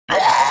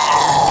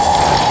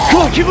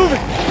keep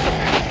moving.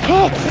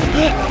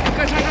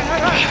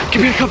 Get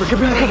behind cover, get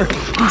behind cover. Oh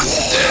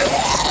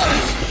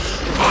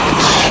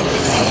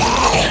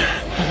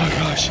my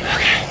gosh.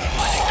 Okay.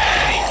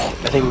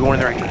 I think we're going in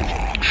the right direction.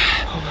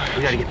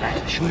 We gotta get back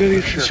to the shop. We gotta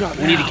get to the shop.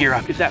 We need to gear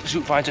up. If that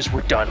suit finds us,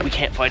 we're done. We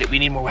can't fight it. We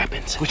need more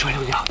weapons. Which way do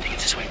we go? I think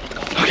it's this way. Let's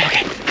go. Okay,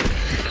 okay.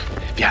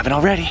 If you haven't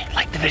already,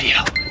 like the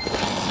video.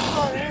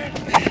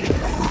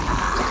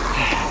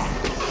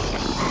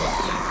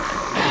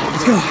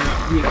 Let's go.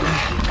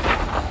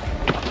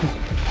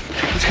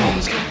 Let's go,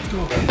 let's go, let's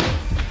go.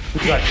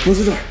 Okay, close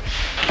the door.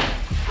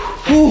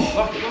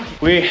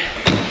 We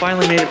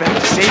finally made it back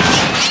to safety.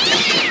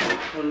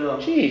 Oh no.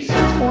 Jeez,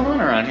 what's going on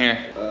around here?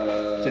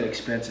 It's an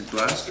expensive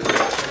blaster.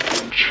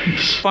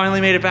 Jeez.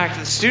 Finally made it back to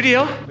the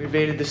studio. We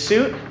evaded the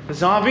suit, the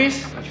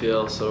zombies. I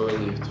feel so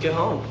relieved. Get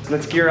home.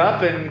 Let's gear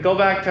up and go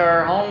back to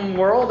our home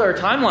world, our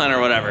timeline or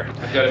whatever.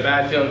 I've got a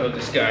bad feeling about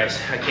this, guys.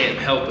 I can't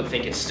help but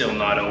think it's still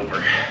not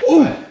over.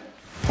 Oh,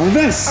 our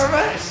vest. Our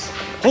vest.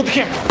 Hold the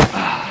camera.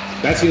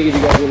 That's gonna give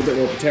you guys a little bit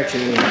more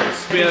protection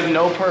anyways. We have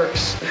no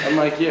perks,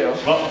 unlike you.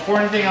 Well, before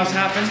anything else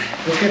happens,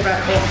 let's get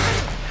back home.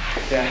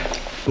 Yeah.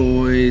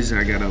 Boys,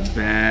 I got a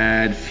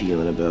bad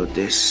feeling about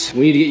this.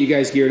 We need to get you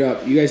guys geared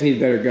up. You guys need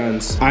better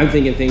guns. I'm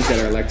thinking things that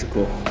are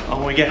electrical. Oh,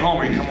 when we get home,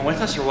 are you coming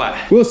with us or what?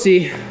 We'll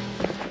see. I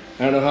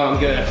don't know how I'm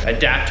gonna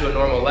Adapt to a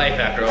normal life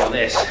after all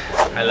this.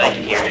 I like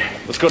it here.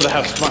 Let's go to the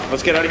house. Come on,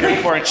 let's get out of here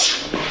before it.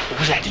 What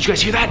was that? Did you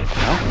guys hear that?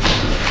 No?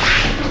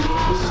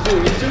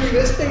 He's doing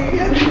this thing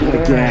again?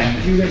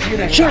 again. You guys hear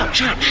that? Shut up,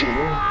 shut up.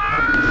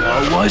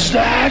 What was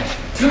that?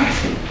 Did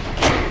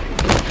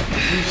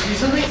you see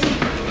something?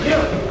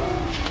 Yeah.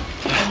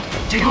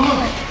 Take a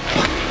look.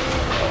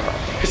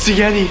 It's the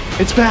Yeti.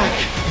 It's back.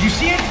 Did you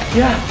see it?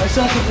 Yeah, I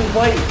saw something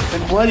white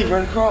and bloody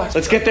run across.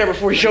 Let's get there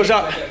before he shows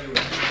up.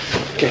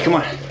 Okay, come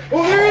on.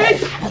 Oh, there it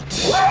is!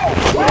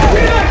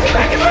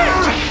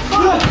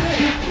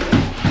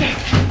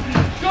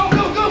 Go,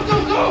 go, go, go,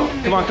 go!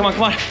 Come on, come on,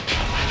 come on.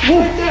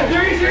 Right there,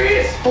 there he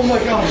is! Oh my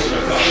gosh.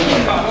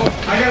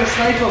 I gotta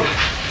snipe him.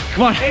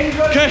 Come on.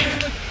 Okay.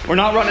 We're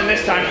not running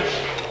this time.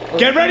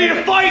 Get ready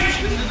to fight!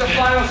 This is the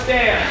final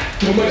stand.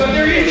 Oh my god,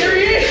 there he is, there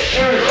he is!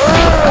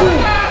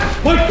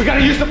 Mike, we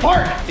gotta use the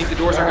part. I think the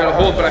doors aren't gonna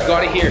hold, but I've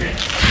got it here.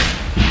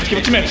 Let's give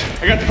it 2 minutes.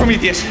 I got the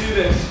Prometheus. Do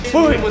this.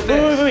 Wait.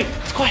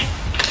 It's quiet.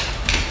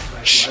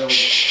 Shh, shh,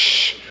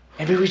 shh.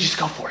 Maybe we just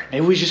go for it.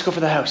 Maybe we just go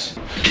for the house.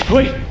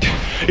 Wait.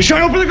 He's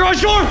trying to open the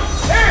garage door.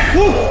 Aaron!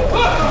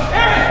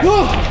 Aaron!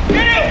 Whoa.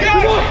 Get in! Get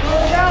in!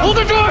 Hold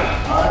the door.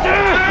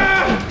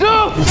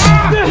 No.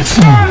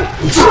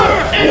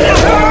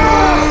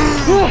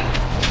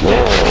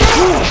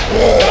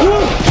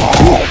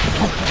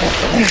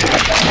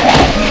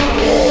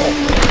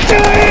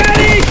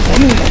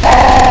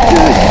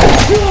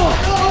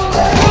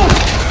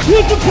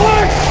 Use the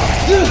park!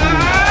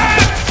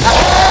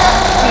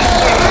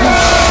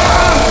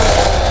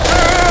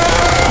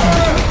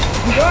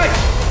 Guys,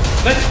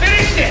 let's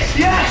finish this!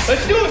 Yes!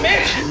 Let's do it,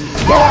 Mitch!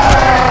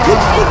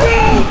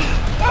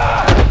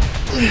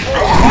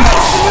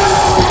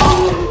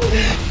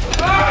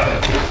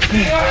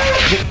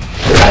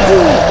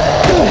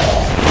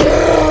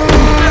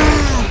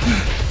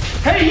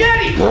 Hey,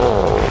 Yeti!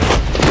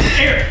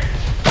 Here!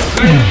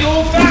 We're gonna do the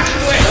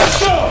old-fashioned way. Let's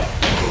go!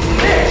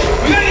 Mitch,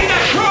 we gotta get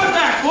that crow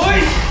back,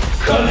 boys!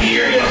 Come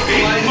here, you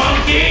big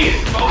monkey!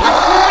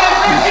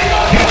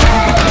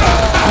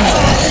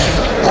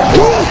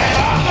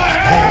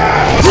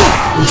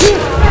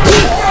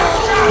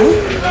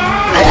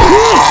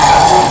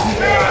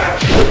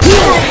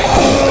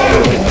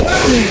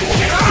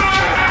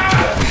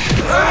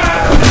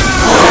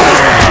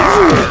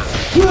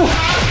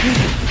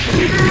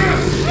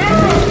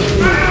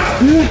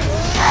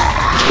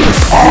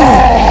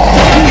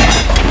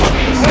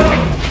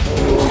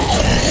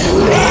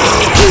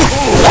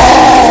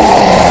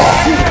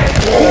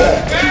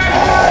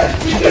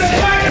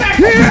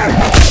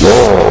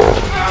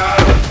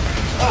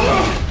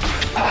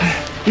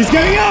 He's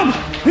getting up!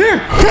 Here,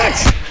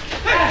 catch!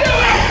 Let's do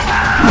it!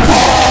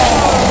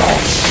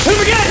 Hit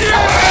him again!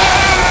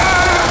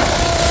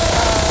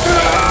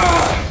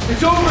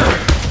 It's over!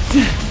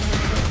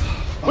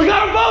 We got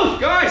them both!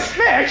 Guys!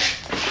 Mitch!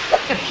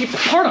 Gotta keep the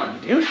part on,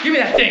 dude. Give me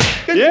that thing!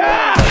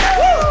 Yeah!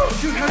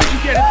 Dude, how did you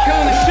get it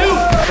killing the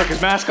suit? Took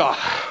his mask off.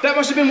 That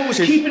must have been what was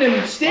keeping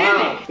him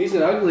standing. Wow. He's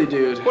an ugly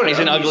dude. What? He's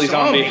an ugly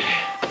zombie.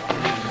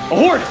 A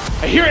horde!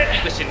 I hear it!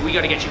 Listen, we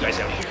gotta get you guys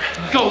out of here.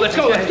 Go, let's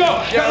go, let's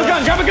go! Grab a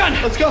gun, grab a gun!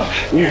 Let's go!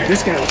 Ooh,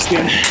 this guy looks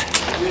good.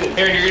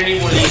 Aaron, you're gonna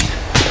need one of these.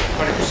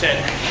 100%.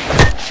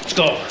 Let's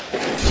go.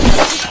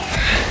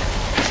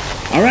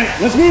 All right,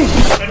 let's move.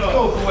 Let's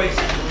go, boys.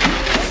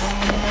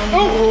 Oh!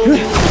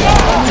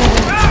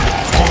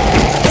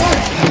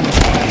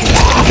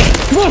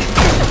 Come on!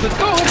 Let's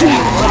go!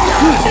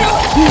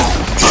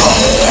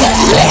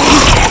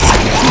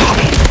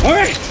 All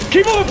right,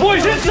 keep moving,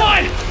 boys,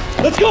 inside!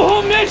 Let's go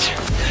home, Mitch!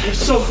 We're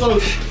so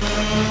close.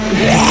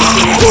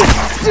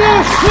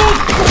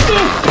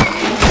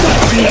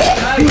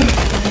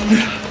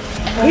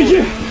 Thank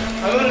you.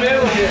 I'm in the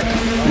middle here.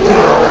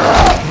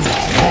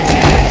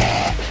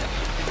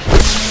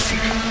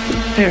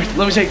 Here,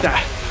 let me take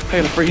that. I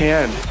got a free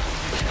hand.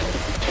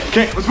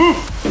 Okay, let's move.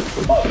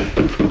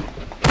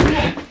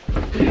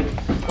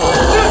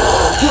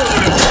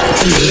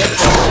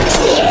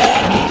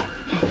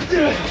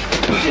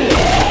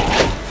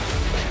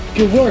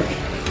 Good work.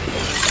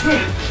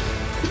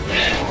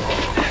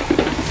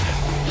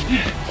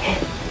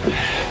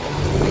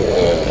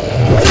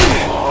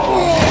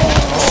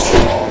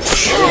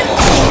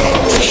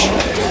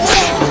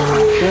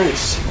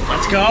 Nice.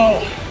 Let's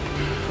go.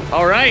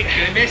 All right.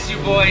 I miss you,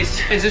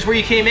 boys. Is this where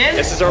you came in?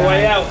 This is our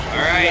way out.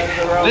 All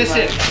right.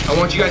 Listen, I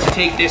want you guys to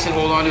take this and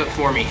hold on to it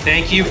for me.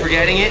 Thank you for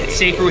getting it. It's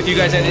safer with you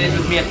guys than it is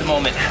with me at the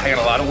moment. I got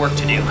a lot of work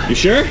to do. You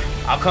sure?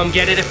 I'll come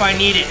get it if I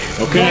need it.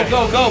 Okay.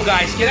 Go, go, go,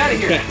 guys. Get out of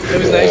here. It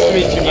was nice to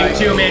meet you, Mike.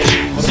 You too, Mitch.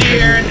 See you,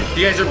 Aaron.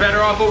 You guys are better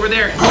off over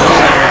there.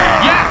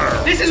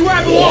 Yeah, this is where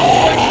I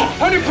belong.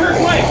 100%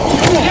 right.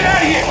 Get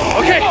out of here.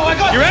 Okay. Go, I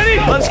got You ready?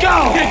 Let's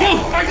go. Okay,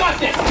 go. I got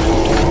this.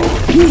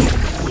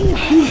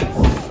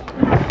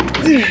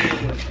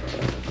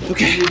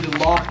 Okay. You need to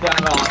lock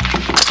that off.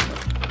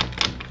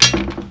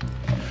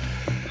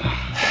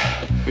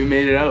 We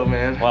made it out,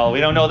 man. Well, we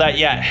don't know that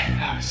yet.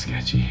 That was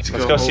sketchy.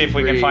 Let's go see if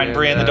we can find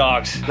Bree and the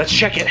dogs. Let's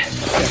check it.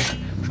 Let's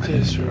clear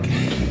this room.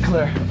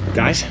 Clear.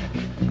 Guys,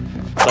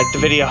 like the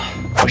video.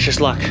 Wish us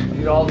luck. We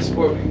need all the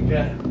support we can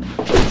get.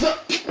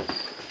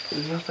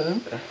 There's nothing in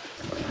there.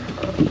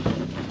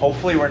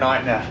 Hopefully we're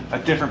not in a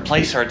different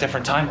place or a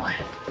different timeline.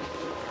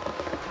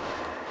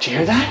 Did you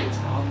hear that? It's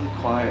oddly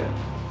quiet.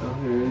 I don't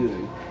hear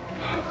anything.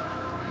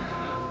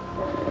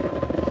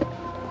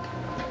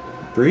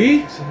 Bree?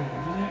 Is it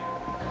over there?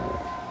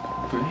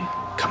 Bree?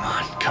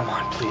 Come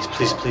on, please,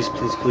 please, please,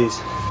 please, please.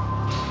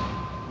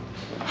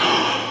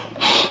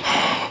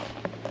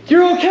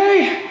 You're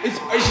okay! Is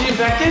she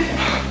infected?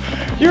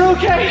 You're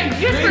okay!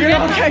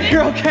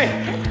 You're okay!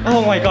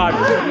 Oh my God.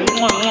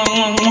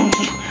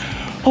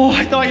 Oh,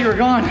 I thought you were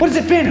gone. What has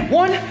it been?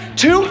 1,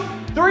 2,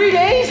 3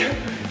 days?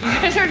 You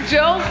guys are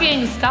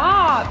joking,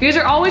 stop. You guys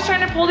are always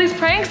trying to pull these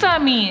pranks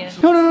on me.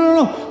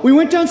 No. We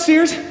went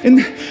downstairs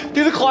and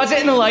through the closet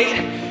in the light,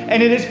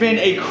 and it has been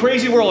a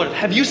crazy whirlwind.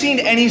 Have you seen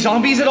any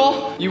zombies at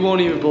all? You won't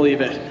even believe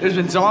it. There's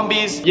been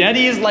zombies,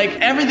 Yetis, like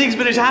everything's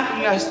been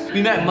attacking us.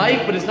 We met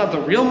Mike, but it's not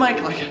the real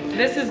Mike. Like,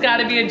 This has got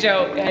to be a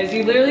joke, guys.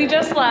 You literally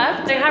just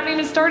left. They haven't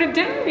even started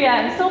dinner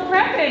yet. I'm still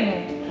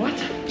prepping. what?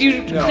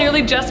 You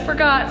clearly just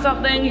forgot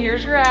something.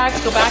 Here's your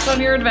axe. Go back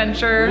on your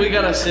adventure. We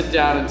gotta sit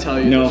down and tell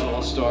you No. this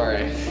whole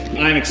story.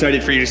 I'm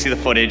excited for you to see the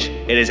footage.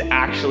 It is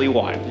actually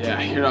wild.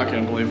 Yeah, you're not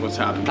gonna believe what's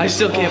happening. I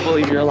still can't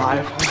believe you're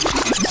alive.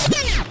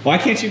 Why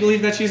can't you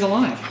believe that she's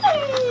alive?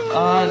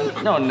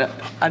 No,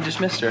 I just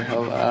missed her a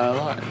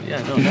lot.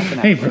 Yeah, no, nothing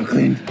happened.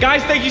 Brooklyn.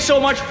 Guys, thank you so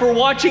much for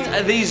watching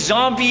the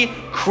Zombie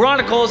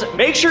Chronicles.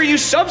 Make sure you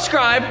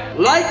subscribe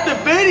Like the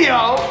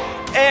video!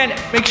 and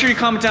make sure you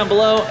comment down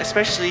below,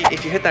 especially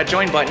if you hit that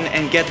join button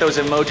and get those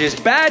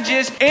emojis,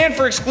 badges, and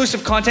for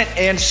exclusive content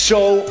and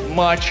so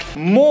much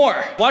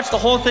more. Watch the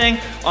whole thing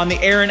on the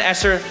Aaron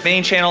Esser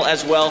main channel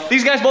as well.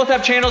 These guys both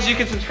have channels. You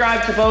can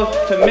subscribe to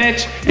both, to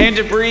Mitch and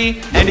to Bree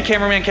and to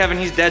cameraman Kevin.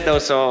 He's dead though,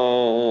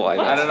 so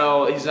I don't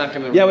know, he's not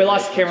gonna... yeah, we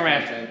lost the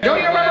cameraman.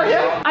 Don't you remember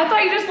him? I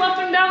thought you just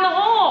left him down the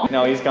hall.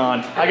 No, he's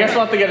gone. I guess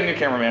we'll have to get a new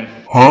cameraman.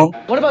 Huh?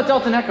 What about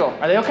Delta and Echo?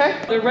 Are they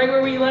okay? They're right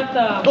where we left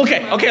them.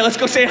 Okay, let's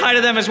go say hi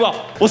to them as well.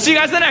 We'll see you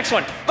guys in the next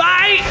one.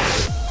 Bye!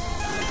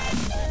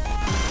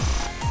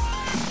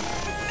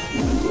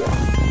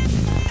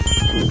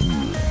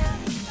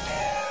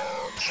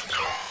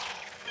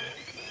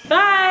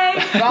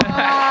 Bye.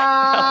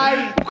 Bye!